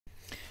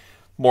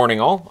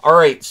Morning all.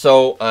 Alright,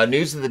 so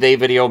news of the day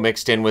video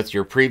mixed in with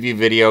your preview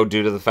video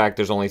due to the fact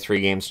there's only 3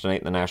 games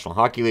tonight in the National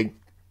Hockey League.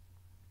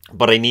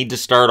 But I need to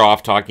start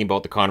off talking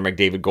about the Connor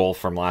McDavid goal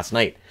from last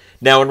night.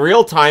 Now, in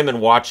real time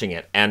and watching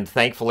it, and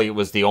thankfully it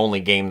was the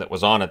only game that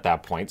was on at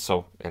that point,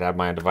 so it had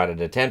my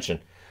undivided attention,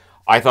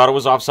 I thought it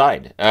was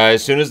offside.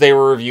 As soon as they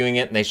were reviewing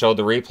it and they showed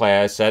the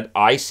replay,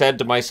 I said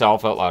to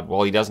myself out loud,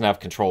 well, he doesn't have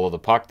control of the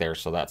puck there,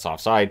 so that's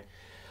offside.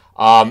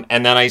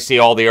 And then I see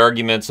all the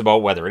arguments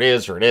about whether it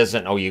is or it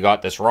isn't. Oh, you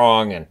got this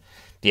wrong, and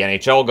the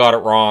NHL got it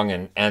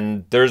wrong.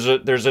 And there's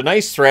a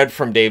nice thread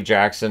from Dave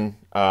Jackson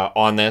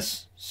on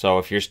this. So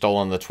if you're still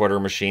on the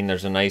Twitter machine,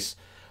 there's a nice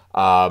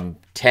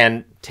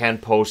 10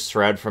 post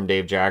thread from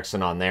Dave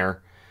Jackson on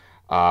there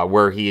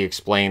where he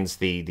explains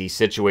the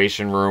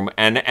situation room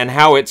and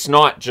how it's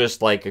not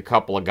just like a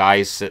couple of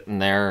guys sitting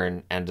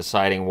there and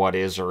deciding what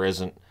is or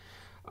isn't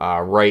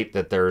right,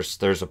 that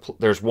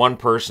there's one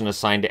person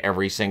assigned to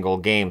every single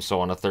game. So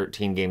on a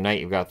 13-game night,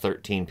 you've got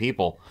 13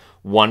 people,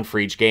 one for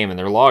each game, and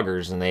they're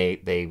loggers, and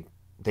they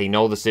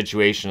know the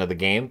situation of the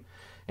game.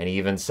 And he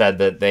even said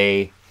that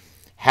they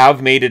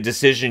have made a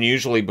decision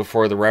usually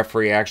before the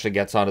referee actually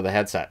gets onto the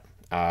headset.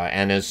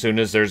 And as soon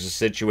as there's a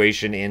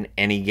situation in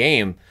any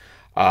game,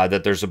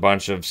 that there's a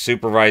bunch of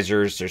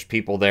supervisors, there's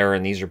people there,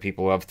 and these are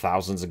people who have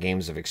thousands of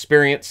games of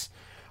experience.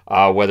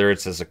 Whether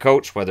it's as a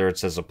coach, whether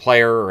it's as a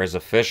player or as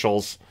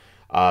officials,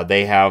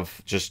 they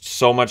have just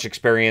so much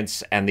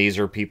experience, and these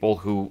are people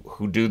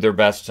who do their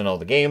best to know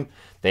the game.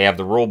 They have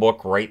the rule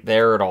book right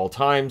there at all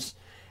times.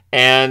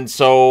 And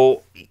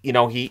so, you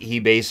know, he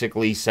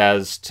basically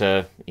says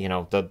to, you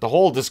know, the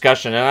whole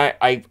discussion,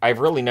 and I've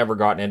really never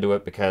gotten into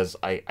it because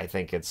I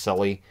think it's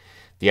silly.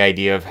 The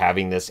idea of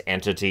having this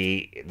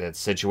entity that's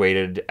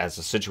situated as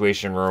a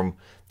situation room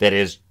that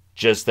is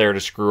just there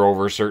to screw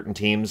over certain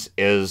teams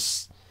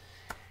is...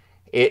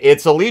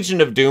 It's a Legion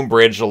of Doom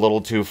bridge a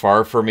little too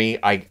far for me.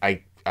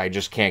 I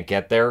just can't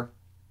get there.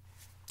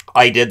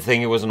 I did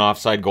think it was an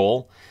offside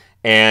goal.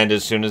 And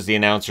as soon as the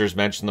announcers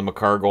mentioned the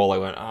Makar goal, I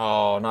went,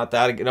 oh, not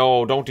that.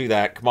 No, don't do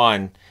that. Come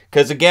on.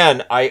 Because,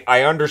 again,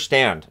 I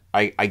understand.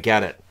 I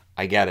get it.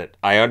 I get it.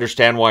 I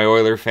understand why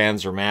Oiler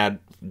fans are mad.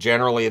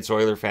 Generally, it's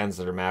Oiler fans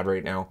that are mad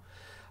right now.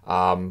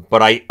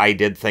 But I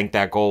did think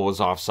that goal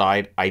was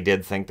offside. I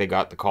did think they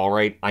got the call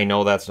right. I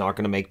know that's not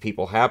going to make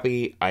people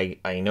happy. I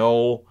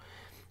know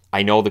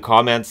the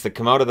comments that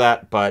come out of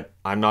that, but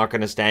I'm not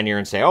going to stand here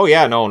and say, oh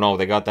yeah, no,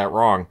 they got that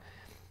wrong,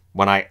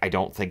 when I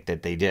don't think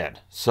that they did.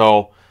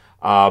 So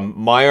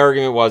my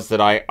argument was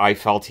that I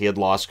felt he had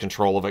lost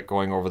control of it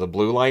going over the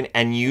blue line,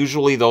 and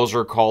usually those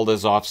are called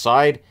as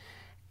offside,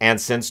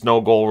 and since no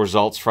goal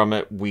results from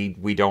it,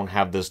 we don't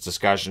have this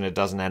discussion. It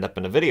doesn't end up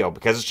in a video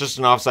because it's just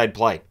an offside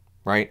play,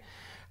 right?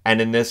 And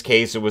in this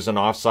case, it was an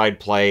offside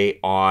play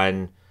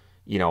on...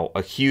 you know,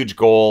 a huge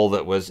goal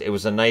it was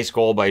a nice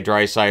goal by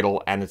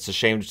Draisaitl, and it's a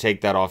shame to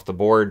take that off the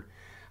board.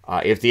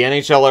 If the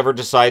NHL ever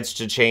decides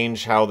to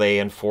change how they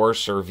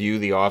enforce or view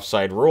the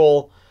offside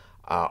rule,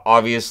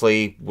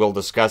 obviously we'll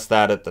discuss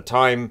that at the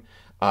time.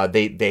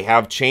 They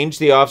have changed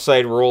the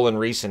offside rule in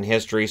recent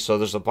history, so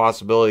there's a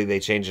possibility they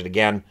change it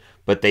again,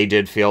 but they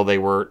did feel they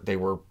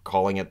were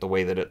calling it the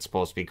way that it's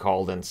supposed to be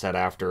called, and said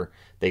after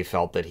they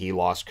felt that he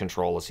lost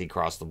control as he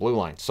crossed the blue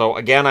line. So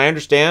again, I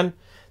understand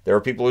there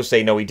are people who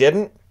say no, he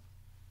didn't.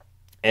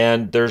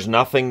 And there's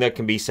nothing that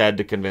can be said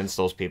to convince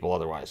those people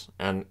otherwise.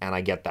 And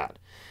I get that.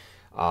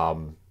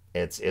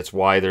 It's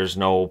why there's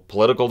no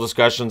political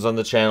discussions on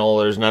the channel.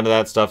 There's none of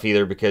that stuff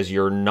either, because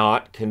you're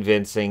not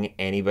convincing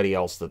anybody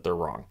else that they're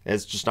wrong.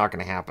 It's just not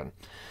going to happen.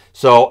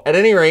 So at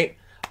any rate,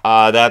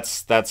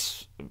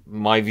 that's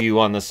my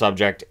view on the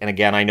subject. And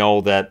again, I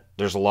know that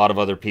there's a lot of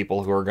other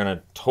people who are going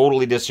to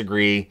totally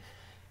disagree.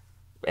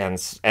 And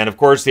of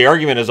course, the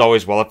argument is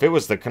always, well, if it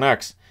was the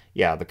Canucks...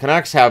 yeah, the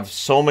Canucks have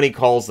so many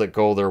calls that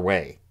go their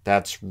way.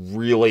 That's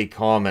really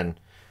common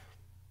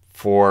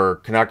for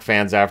Canuck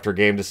fans after a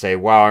game to say,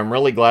 wow, I'm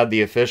really glad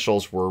the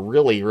officials were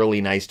really, really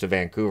nice to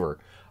Vancouver.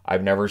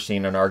 I've never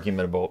seen an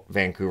argument about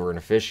Vancouver and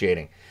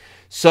officiating.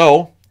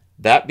 So,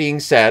 that being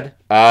said,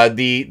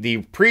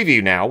 the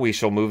preview now, we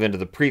shall move into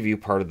the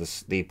preview part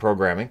of the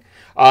programming.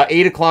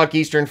 8 o'clock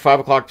Eastern,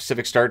 5 o'clock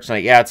Pacific start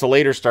tonight. Yeah, it's a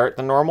later start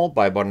than normal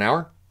by about an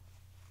hour.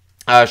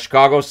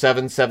 Chicago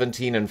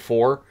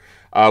 7-17-4.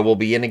 Will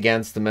be in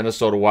against the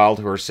Minnesota Wild,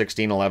 who are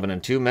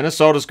 16-11-2.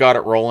 Minnesota's got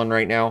it rolling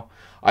right now.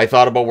 I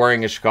thought about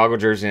wearing a Chicago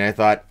jersey, and I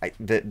thought,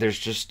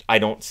 I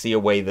don't see a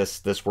way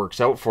this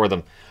works out for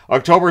them.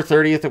 October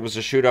 30th, it was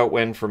a shootout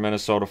win for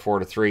Minnesota,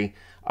 4-3.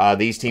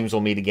 These teams will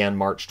meet again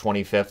March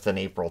 25th and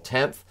April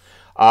 10th.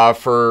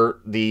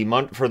 For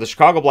the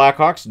Chicago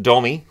Blackhawks,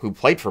 Domi, who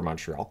played for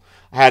Montreal,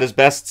 had his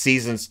best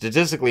season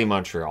statistically in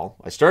Montreal.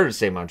 I started to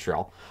say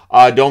Montreal.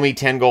 Domi,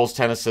 10 goals,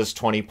 10 assists,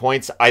 20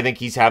 points. I think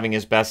he's having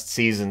his best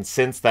season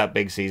since that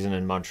big season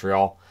in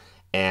Montreal.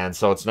 And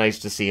so it's nice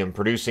to see him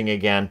producing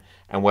again.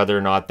 And whether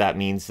or not that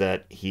means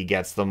that he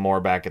gets them more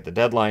back at the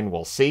deadline,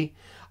 we'll see.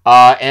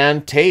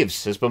 And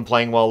Taves has been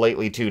playing well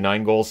lately too.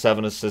 9 goals,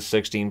 7 assists,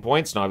 16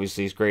 points. And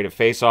obviously he's great at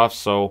faceoffs.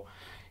 So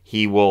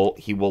he will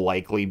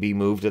likely be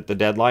moved at the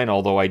deadline,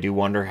 although I do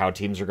wonder how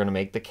teams are going to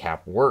make the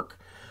cap work.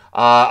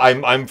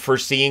 I'm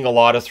foreseeing a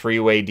lot of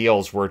three-way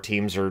deals where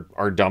teams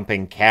are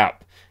dumping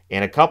cap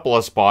in a couple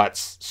of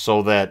spots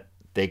so that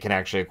they can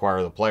actually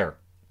acquire the player.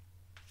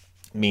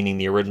 Meaning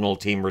the original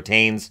team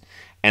retains,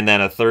 and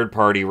then a third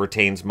party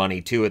retains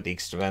money too at the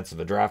expense of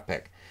a draft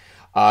pick.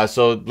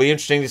 So it'll be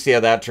interesting to see how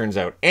that turns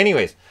out.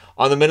 Anyways,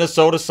 on the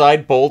Minnesota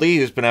side, Boldy,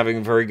 who's been having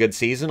a very good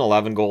season,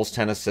 11 goals,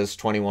 10 assists,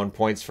 21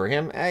 points for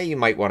him. You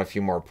might want a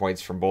few more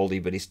points from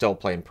Boldy, but he's still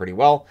playing pretty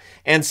well.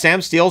 And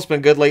Sam Steele's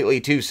been good lately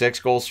too, 6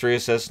 goals, 3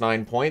 assists,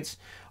 9 points.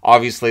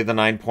 Obviously, the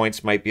 9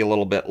 points might be a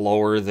little bit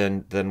lower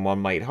than one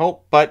might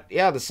hope, but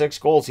yeah, the 6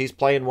 goals, he's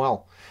playing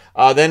well.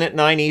 Then at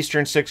 9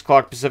 Eastern, 6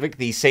 o'clock Pacific,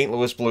 the St.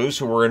 Louis Blues,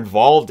 who were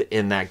involved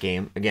in that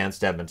game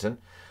against Edmonton,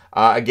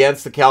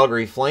 against the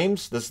Calgary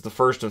Flames. This is the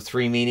first of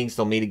 3 meetings.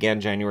 They'll meet again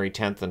January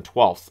 10th and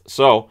 12th.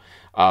 So,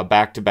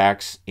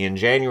 back-to-backs in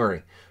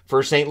January.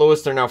 For St.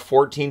 Louis, they're now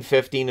 14,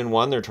 15, and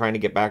 1. They're trying to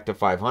get back to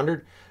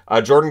 500.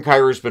 Jordan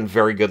Kyrie's been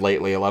very good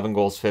lately. 11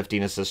 goals,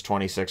 15 assists,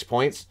 26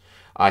 points.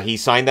 He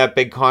signed that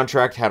big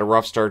contract, had a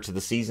rough start to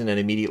the season, and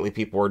immediately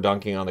people were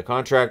dunking on the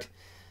contract.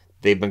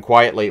 They've been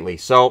quiet lately.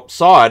 So,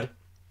 Saad,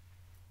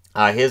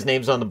 his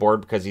name's on the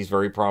board because he's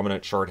very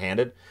prominent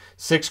shorthanded.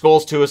 6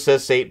 goals, 2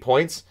 assists, 8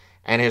 points,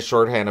 and his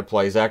shorthanded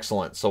play is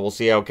excellent. So we'll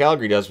see how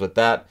Calgary does with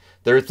that.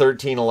 They're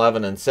 13,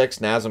 11, and 6.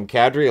 Nazem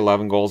Kadri,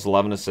 11 goals,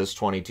 11 assists,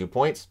 22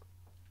 points.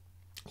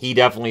 He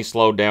definitely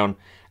slowed down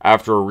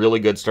after a really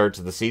good start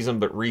to the season,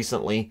 but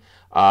recently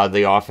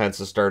the offense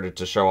has started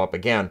to show up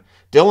again.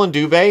 Dylan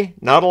Dubé,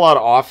 not a lot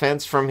of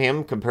offense from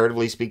him,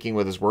 comparatively speaking,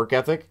 with his work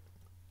ethic.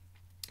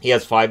 He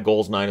has 5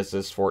 goals, 9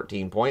 assists,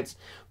 14 points.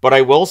 But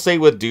I will say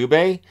with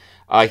Dubé,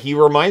 he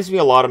reminds me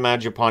a lot of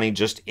Mangiapane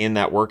just in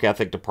that work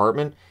ethic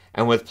department.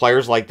 And with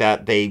players like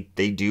that, they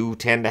do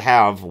tend to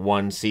have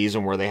one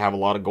season where they have a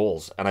lot of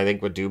goals. And I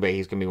think with Dubé,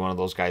 he's going to be one of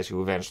those guys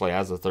who eventually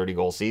has a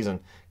 30-goal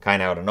season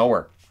kind of out of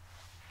nowhere.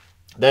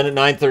 Then at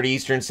 9:30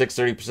 Eastern,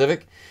 6:30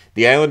 Pacific,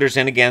 the Islanders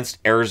in against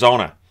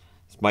Arizona.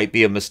 This might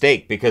be a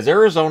mistake because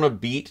Arizona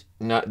beat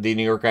the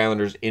New York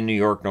Islanders in New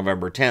York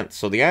November 10th.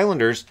 So the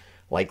Islanders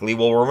likely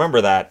will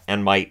remember that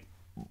and might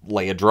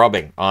lay a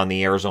drubbing on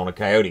the Arizona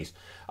Coyotes.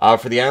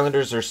 For the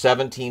Islanders, they're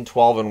 17,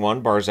 12, and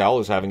 1. Barzal,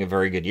 who's having a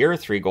very good year.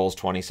 3 goals,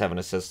 27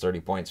 assists, 30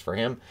 points for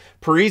him.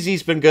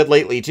 Parise's been good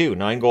lately, too.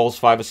 9 goals,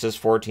 5 assists,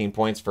 14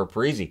 points for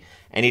Parise.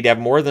 And he'd have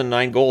more than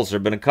 9 goals. There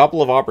have been a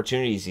couple of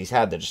opportunities he's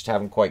had that just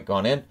haven't quite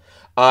gone in.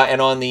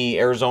 And on the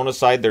Arizona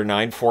side, they're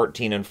 9,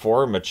 14, and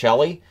 4.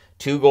 Michelli,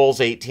 2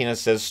 goals, 18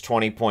 assists,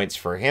 20 points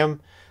for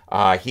him.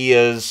 He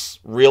is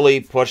really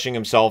pushing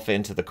himself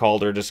into the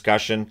Calder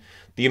discussion.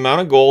 The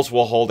amount of goals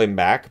will hold him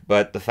back,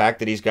 but the fact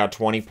that he's got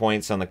 20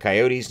 points on the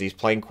Coyotes, and he's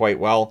playing quite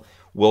well,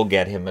 will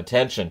get him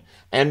attention.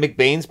 And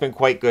McBain's been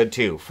quite good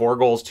too. 4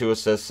 goals, 2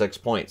 assists, 6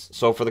 points.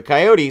 So for the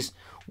Coyotes,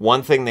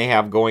 one thing they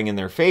have going in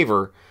their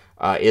favor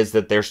is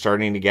that they're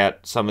starting to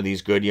get some of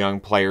these good young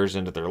players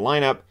into their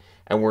lineup,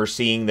 and we're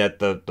seeing that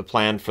the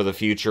plan for the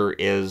future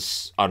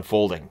is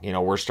unfolding. You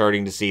know, we're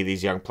starting to see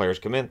these young players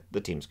come in.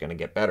 The team's going to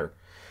get better.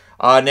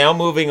 Now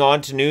moving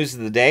on to news of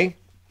the day.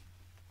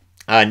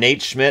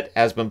 Nate Schmidt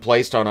has been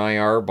placed on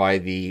IR by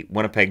the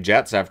Winnipeg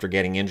Jets after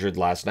getting injured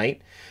last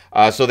night.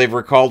 So they've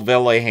recalled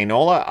Ville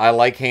Heinola. I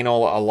like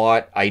Heinola a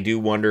lot. I do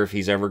wonder if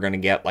he's ever going to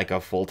get like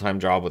a full-time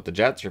job with the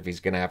Jets or if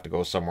he's going to have to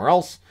go somewhere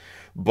else.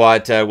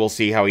 But we'll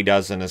see how he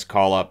does in his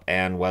call-up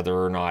and whether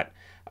or not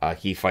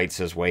he fights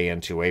his way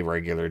into a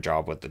regular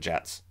job with the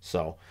Jets.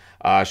 So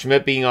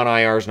Schmidt being on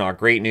IR is not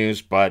great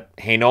news, but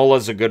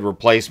Heinola's a good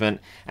replacement.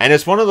 And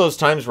it's one of those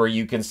times where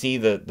you can see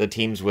the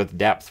teams with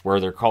depth, where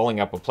they're calling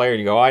up a player and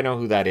you go, I know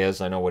who that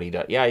is. I know what he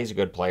does. Yeah, he's a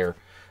good player.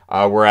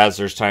 Whereas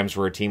there's times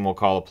where a team will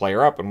call a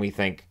player up and we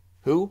think,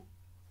 who?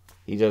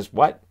 He does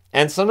what?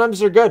 And sometimes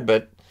they're good,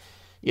 but,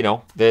 you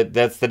know,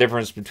 that's the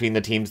difference between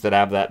the teams that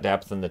have that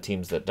depth and the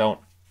teams that don't.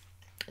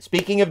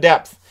 Speaking of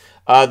depth,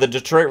 the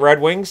Detroit Red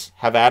Wings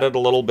have added a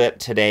little bit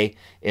today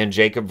in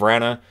Jacob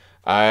Vrana.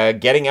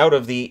 Getting out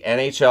of the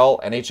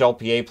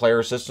NHLPA Player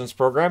Assistance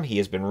Program. He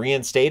has been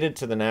reinstated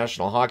to the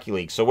National Hockey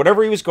League. So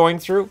whatever he was going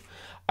through,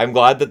 I'm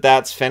glad that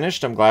that's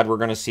finished. I'm glad we're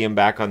going to see him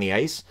back on the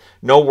ice.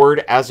 No word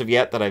as of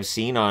yet that I've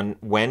seen on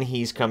when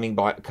he's coming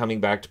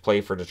back to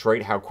play for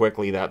Detroit, how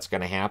quickly that's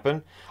going to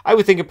happen. I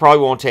would think it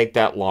probably won't take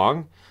that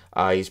long.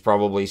 He's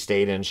probably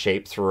stayed in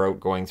shape throughout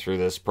going through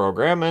this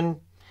program, and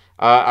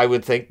I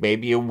would think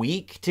maybe a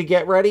week to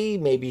get ready.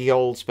 Maybe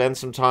he'll spend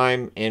some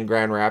time in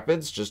Grand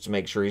Rapids just to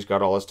make sure he's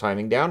got all his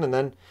timing down, and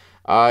then,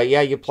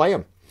 yeah, you play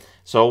him.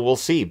 So we'll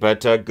see,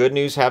 but good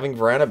news having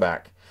Vrana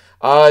back.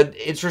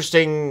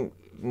 Interesting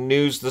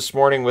news this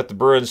morning with the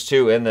Bruins,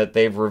 too, in that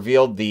they've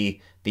revealed the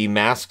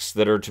masks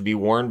that are to be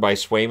worn by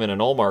Swayman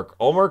and Ullmark.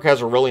 Ullmark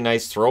has a really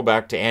nice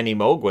throwback to Andy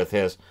Moog with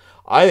his.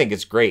 I think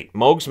it's great.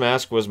 Moog's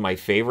mask was my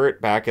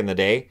favorite back in the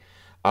day.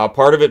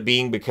 Part of it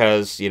being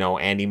because, you know,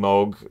 Andy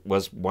Moog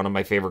was one of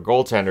my favorite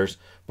goaltenders,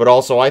 but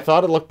also I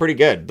thought it looked pretty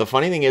good. The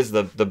funny thing is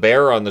the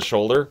bear on the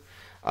shoulder,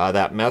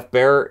 that meth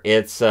bear,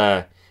 it's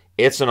an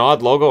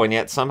odd logo, and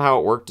yet somehow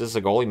it worked as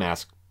a goalie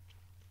mask.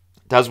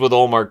 Does with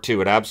Ullmark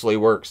too. It absolutely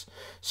works.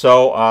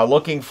 So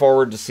looking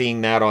forward to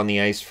seeing that on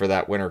the ice for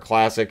that Winter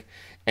Classic.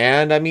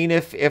 And I mean,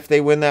 if they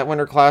win that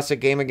Winter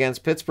Classic game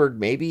against Pittsburgh,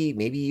 maybe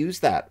use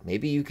that.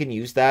 Maybe you can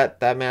use that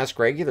mask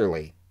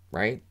regularly,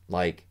 right?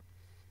 Like,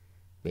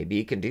 maybe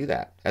you can do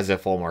that. As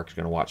if Ullmark's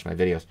going to watch my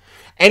videos.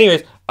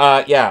 Anyways,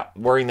 yeah,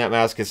 wearing that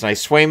mask is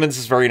nice. Swayman's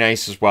is very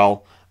nice as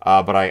well.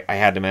 But I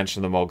had to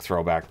mention the Moog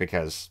throwback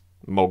because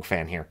Moog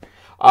fan here.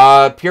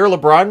 Pierre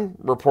LeBrun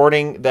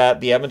reporting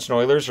that the Edmonton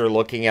Oilers are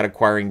looking at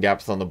acquiring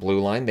depth on the blue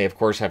line. They, of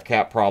course, have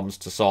cap problems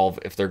to solve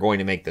if they're going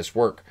to make this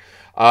work.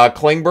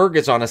 Klingberg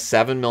is on a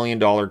 $7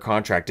 million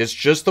contract. It's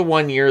just the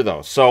 1 year,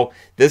 though. So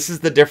this is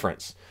the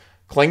difference.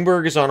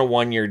 Klingberg is on a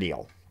 1 year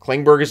deal.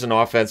 Klingberg is an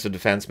offensive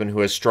defenseman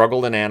who has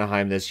struggled in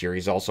Anaheim this year.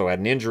 He's also had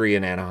an injury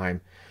in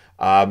Anaheim.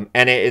 And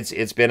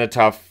it's been a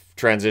tough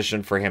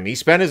transition for him. He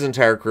spent his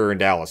entire career in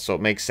Dallas, so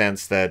it makes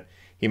sense that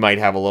he might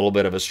have a little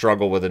bit of a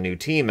struggle with a new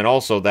team. And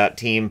also that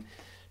team,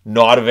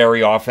 not a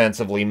very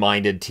offensively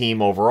minded team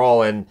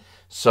overall. And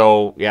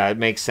so, yeah, it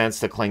makes sense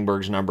that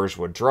Klingberg's numbers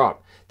would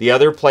drop. The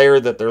other player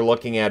that they're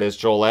looking at is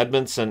Joel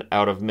Edmondson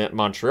out of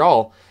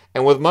Montreal.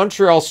 And with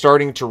Montreal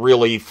starting to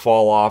really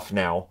fall off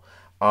now,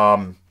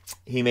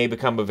 he may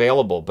become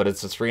available. But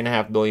it's a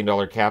 $3.5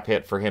 million cap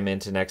hit for him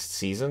into next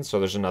season. So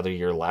there's another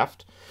year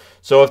left.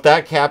 So if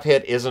that cap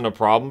hit isn't a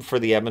problem for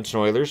the Edmonton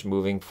Oilers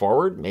moving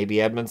forward,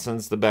 maybe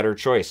Edmondson's the better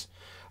choice.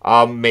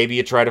 Maybe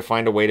you try to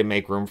find a way to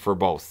make room for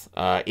both.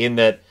 In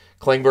that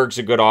Klingberg's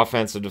a good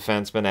offensive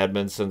defenseman,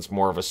 Edmondson's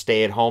more of a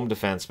stay-at-home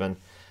defenseman.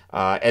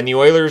 And the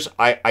Oilers,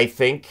 I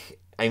think,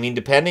 I mean,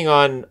 depending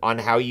on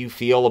how you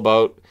feel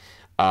about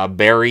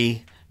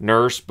Barry,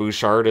 Nurse,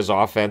 Bouchard as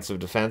offensive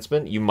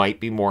defensemen, you might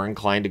be more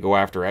inclined to go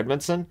after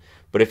Edmondson.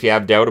 But if you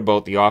have doubt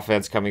about the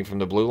offense coming from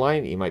the blue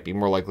line, you might be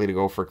more likely to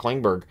go for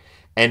Klingberg.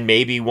 And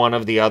maybe one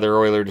of the other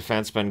Oiler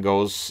defensemen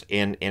goes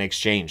in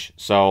exchange.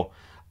 So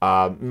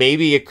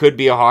maybe it could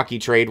be a hockey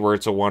trade where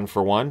it's a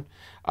 1-for-1.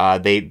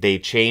 They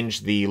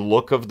change the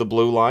look of the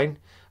blue line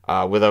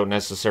without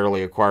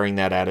necessarily acquiring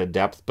that added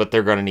depth, but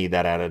they're going to need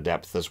that added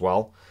depth as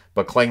well.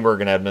 But Klingberg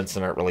and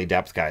Edmondson aren't really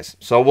depth guys.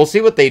 So we'll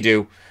see what they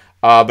do.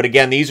 But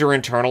again, these are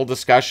internal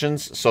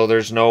discussions, so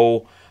there's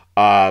no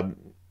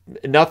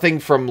nothing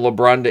from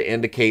LeBrun to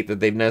indicate that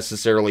they've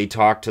necessarily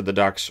talked to the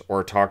Ducks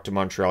or talked to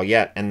Montreal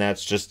yet, and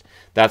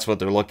that's what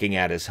they're looking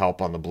at is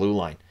help on the blue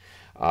line.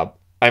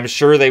 I'm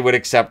sure they would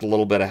accept a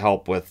little bit of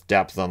help with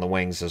depth on the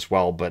wings as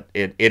well, but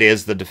it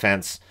is the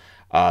defense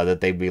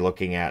that they'd be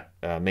looking at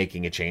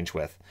making a change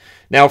with.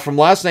 Now, from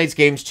last night's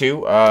games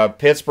too,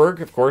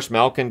 Pittsburgh, of course,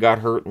 Malkin got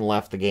hurt and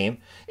left the game.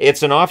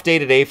 It's an off day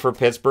today for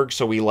Pittsburgh,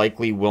 so we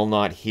likely will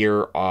not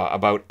hear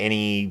about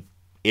any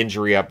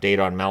injury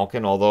update on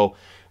Malkin, although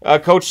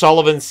Coach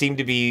Sullivan seemed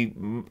to be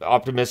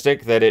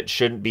optimistic that it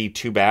shouldn't be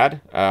too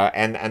bad,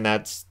 and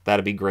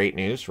that'd be great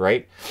news,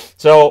 right?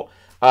 So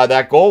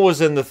that goal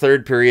was in the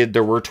third period.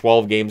 There were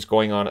 12 games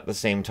going on at the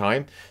same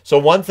time. So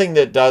one thing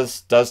that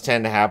does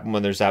tend to happen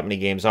when there's that many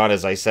games on,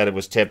 as I said, it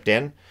was tipped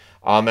in.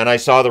 And I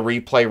saw the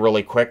replay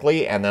really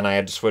quickly, and then I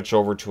had to switch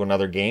over to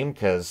another game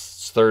because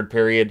it's third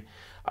period.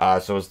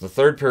 So it's the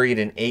third period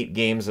in 8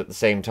 games at the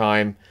same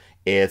time.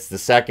 It's the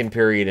second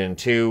period in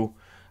 2.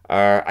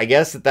 I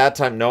guess at that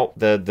time, no,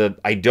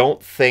 I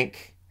don't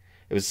think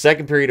it was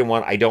second period in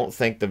 1. I don't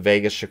think the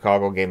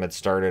Vegas-Chicago game had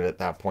started at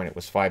that point. It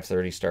was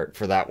 5:30 start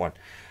for that one.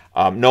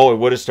 No, it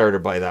would have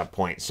started by that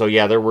point. So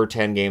yeah, there were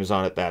 10 games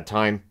on at that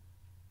time.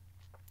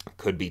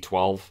 Could be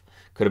 12.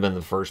 Could have been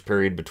the first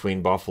period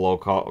between Buffalo,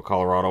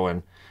 Colorado,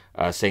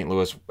 and St.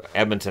 Louis,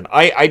 Edmonton.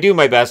 I do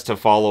my best to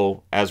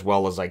follow as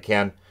well as I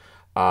can.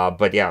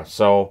 But yeah,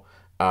 so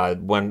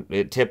when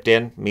it tipped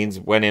in, means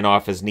went in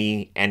off his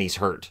knee and he's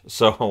hurt.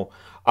 So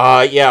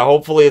yeah,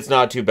 hopefully it's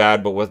not too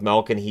bad. But with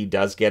Malkin, he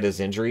does get his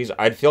injuries.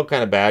 I'd feel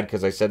kind of bad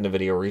because I said in a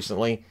video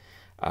recently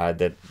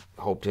that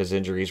hoped his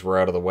injuries were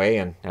out of the way,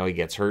 and now he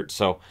gets hurt.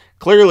 So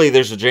clearly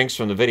there's a jinx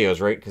from the videos,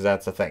 right? Because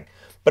that's the thing.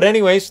 But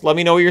anyways, let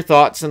me know your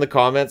thoughts in the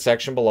comment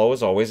section below,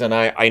 as always. And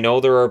I know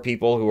there are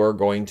people who are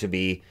going to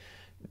be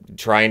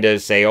trying to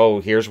say, oh,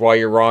 here's why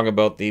you're wrong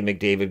about the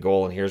McDavid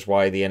goal, and here's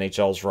why the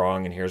NHL's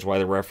wrong, and here's why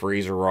the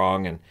referees are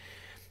wrong. And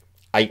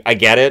I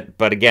get it,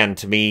 but again,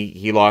 to me,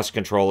 he lost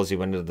control as he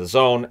went into the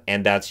zone,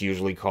 and that's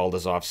usually called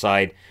as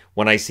offside.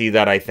 When I see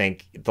that, I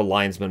think the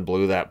linesman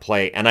blew that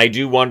play. And I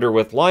do wonder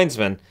with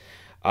linesmen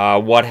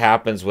what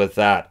happens with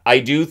that. I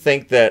do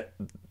think that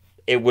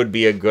it would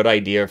be a good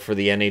idea for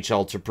the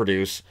NHL to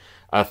produce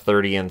a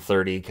 30 and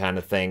 30 kind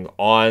of thing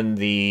on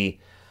the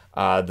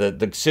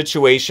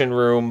situation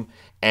room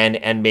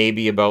and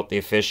maybe about the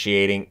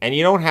officiating. And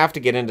you don't have to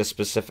get into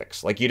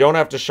specifics. Like, you don't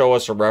have to show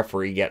us a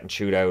referee getting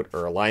chewed out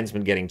or a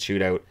linesman getting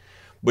chewed out.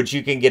 But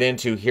you can get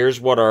into, here's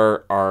what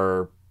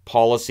our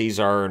policies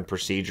are and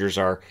procedures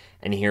are,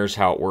 and here's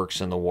how it works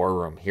in the war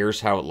room.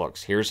 Here's how it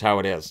looks. Here's how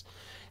it is.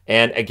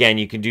 And again,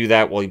 you can do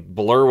that. Well, you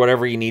blur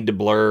whatever you need to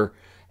blur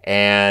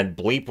and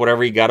bleep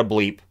whatever you got to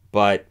bleep.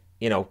 But,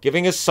 you know,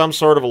 giving us some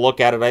sort of a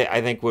look at it,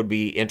 I think would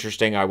be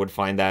interesting. I would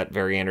find that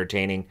very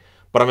entertaining.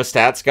 But I'm a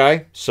stats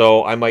guy,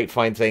 so I might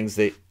find things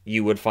that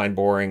you would find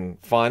boring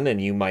fun,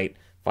 and you might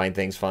find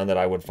things fun that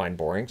I would find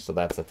boring, so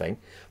that's the thing.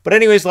 But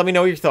anyways, let me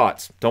know your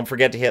thoughts. Don't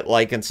forget to hit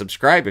like and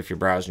subscribe if you're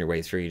browsing your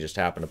way through, you just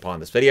happened upon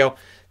this video.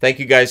 Thank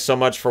you guys so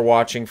much for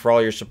watching, for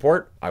all your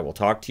support. I will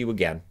talk to you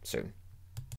again soon.